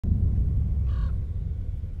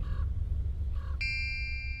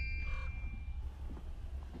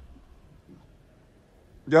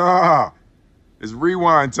Yeah, it's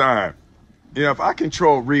rewind time. You know, if I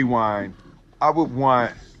control rewind, I would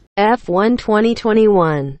want F1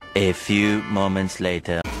 2021. A few moments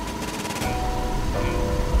later.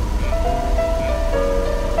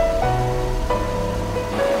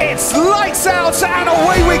 It's lights out and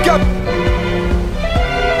away we go!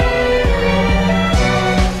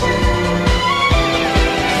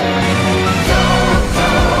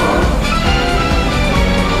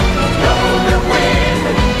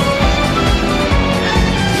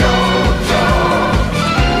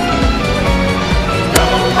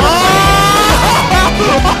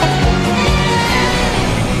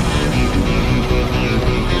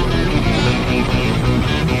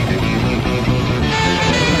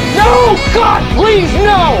 No! God, please,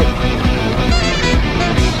 no!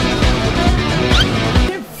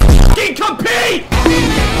 Fucking compete!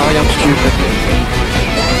 I am stupid.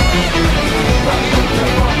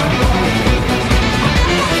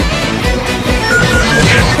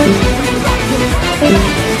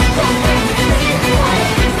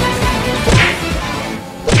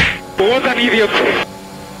 What an idiot!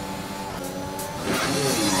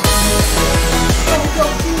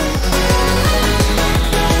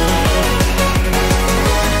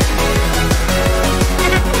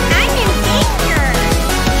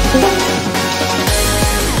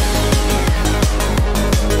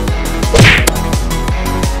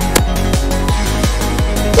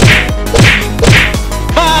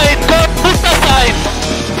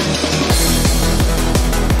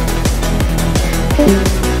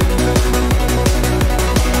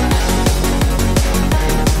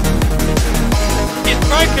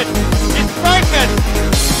 It's broken!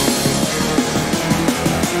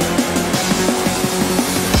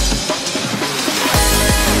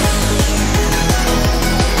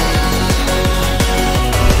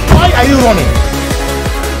 Why are you running?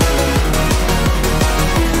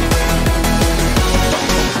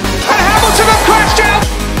 And Hamilton have crashed out!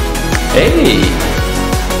 Hey!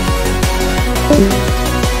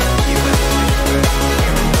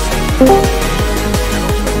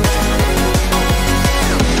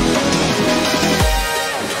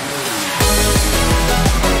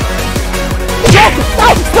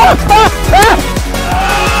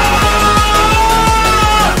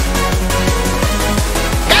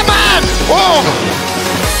 Come on! Whoa!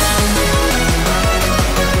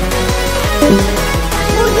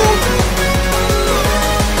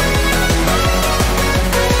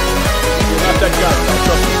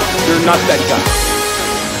 You're not that guy.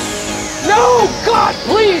 No! God,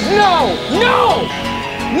 please, no! No!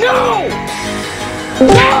 No!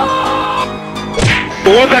 No!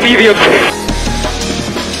 What an idiot!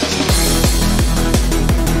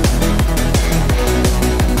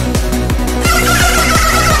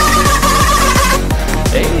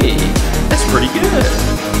 Hey! That's pretty good!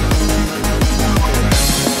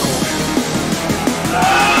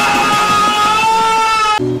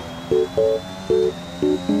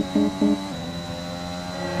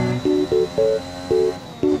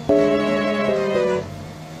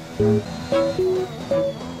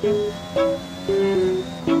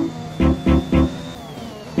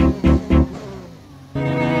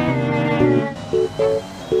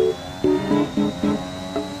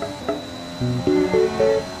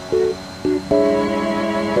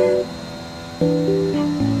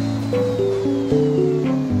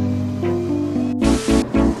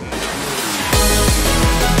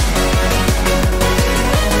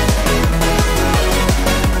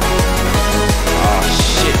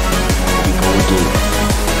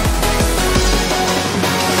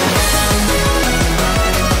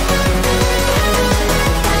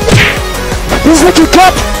 This is what you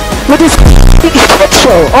get with this shit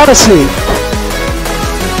show, honestly.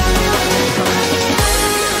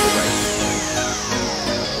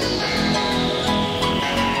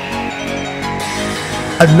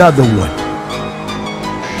 Another one.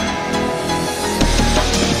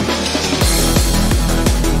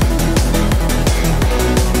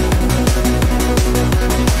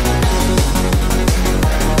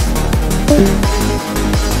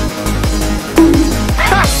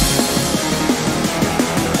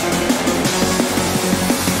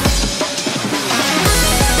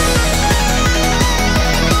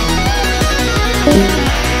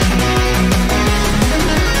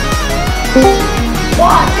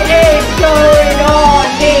 What is going on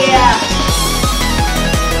here?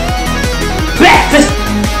 Breakfast!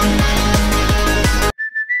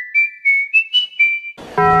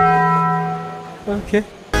 Okay.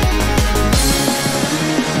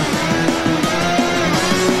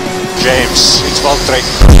 James, it's Valtteri.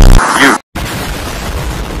 You.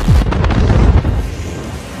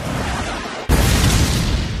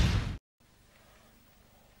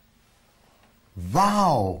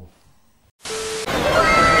 Wow.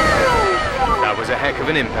 That was a heck of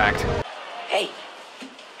an impact. Hey,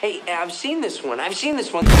 I've seen this one. You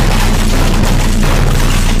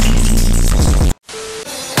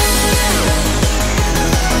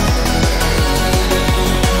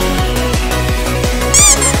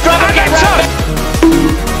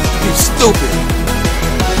stupid.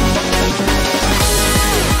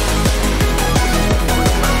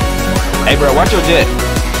 Hey bro, watch your jet.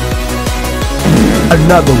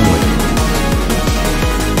 Another one.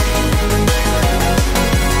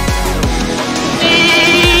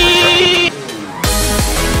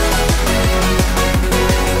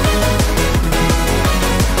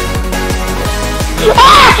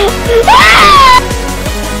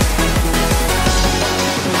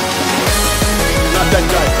 Not that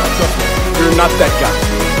guy, bro. Trust me. You're not that guy.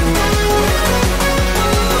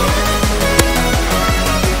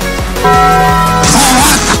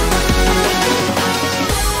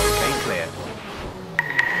 Okay, clear.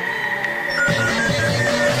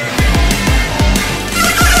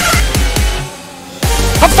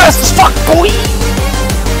 I'm fast as fuck, boy!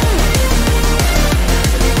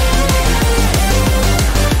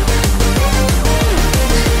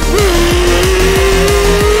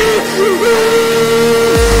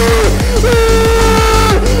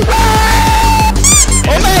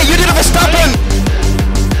 Oh man, you didn't stop him!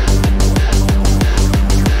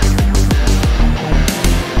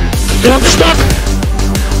 I'm stuck!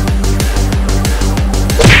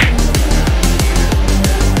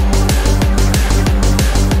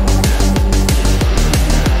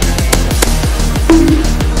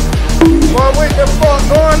 Well, what the fuck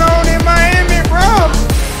going on in Miami, bro?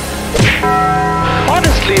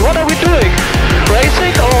 Honestly, what are we doing?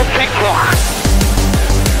 Racing or pink rock?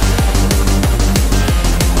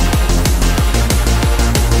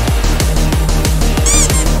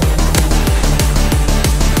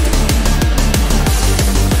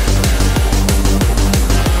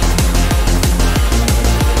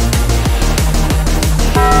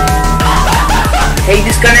 Hey,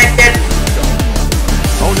 disconnected.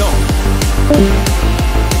 Oh no.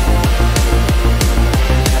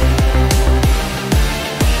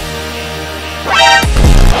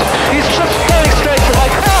 He's just going straight to my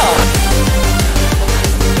car.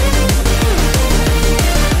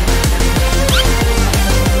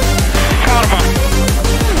 Karma.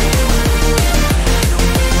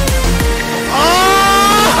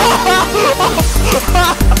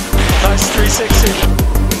 Nice 360.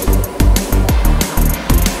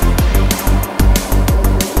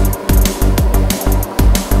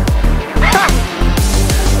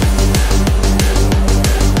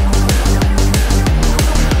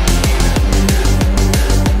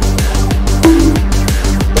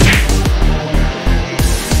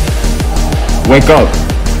 Wake up.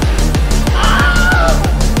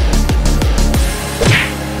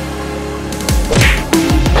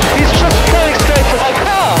 He's just going straight to my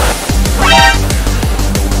car.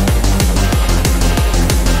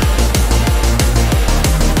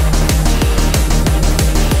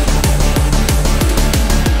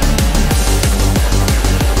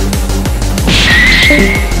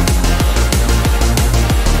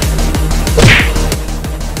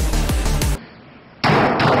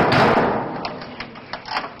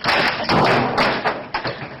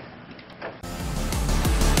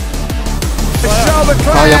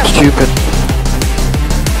 I am stupid.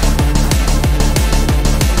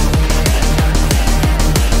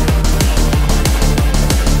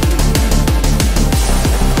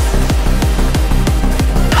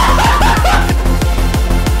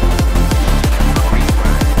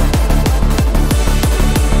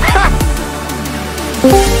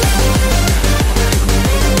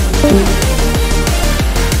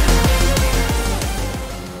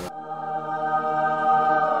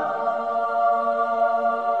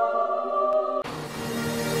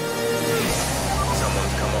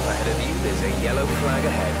 Someone's come up ahead of you. There's a yellow flag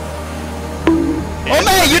ahead. Oh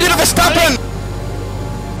man, you didn't stop him!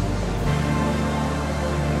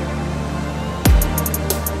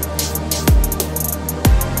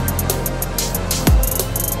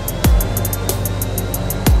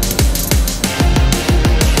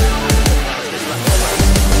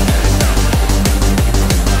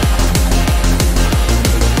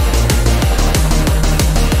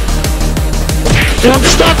 I'm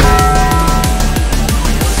stuck!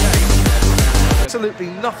 Absolutely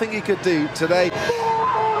nothing he could do today.